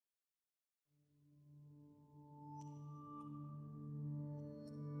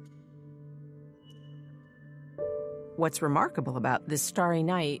What's remarkable about this Starry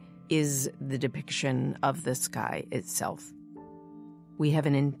Night is the depiction of the sky itself. We have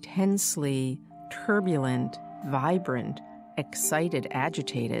an intensely turbulent, vibrant, excited,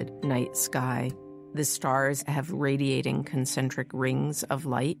 agitated night sky. The stars have radiating concentric rings of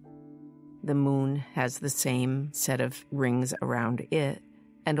light. The moon has the same set of rings around it.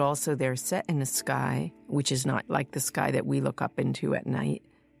 And also they're set in a sky which is not like the sky that we look up into at night,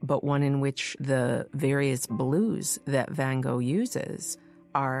 but one in which the various blues that Van Gogh uses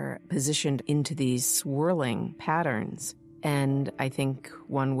are positioned into these swirling patterns. And I think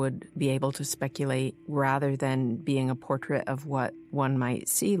one would be able to speculate, rather than being a portrait of what one might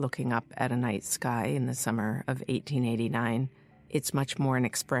see looking up at a night sky in the summer of 1889, it's much more an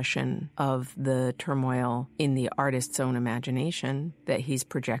expression of the turmoil in the artist's own imagination that he's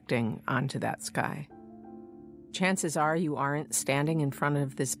projecting onto that sky. Chances are you aren't standing in front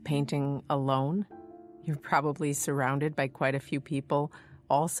of this painting alone. You're probably surrounded by quite a few people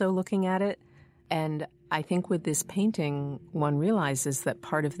also looking at it. And I think with this painting, one realizes that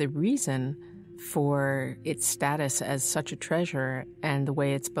part of the reason for its status as such a treasure and the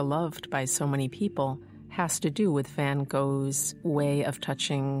way it's beloved by so many people has to do with Van Gogh's way of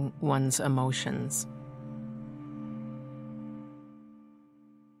touching one's emotions.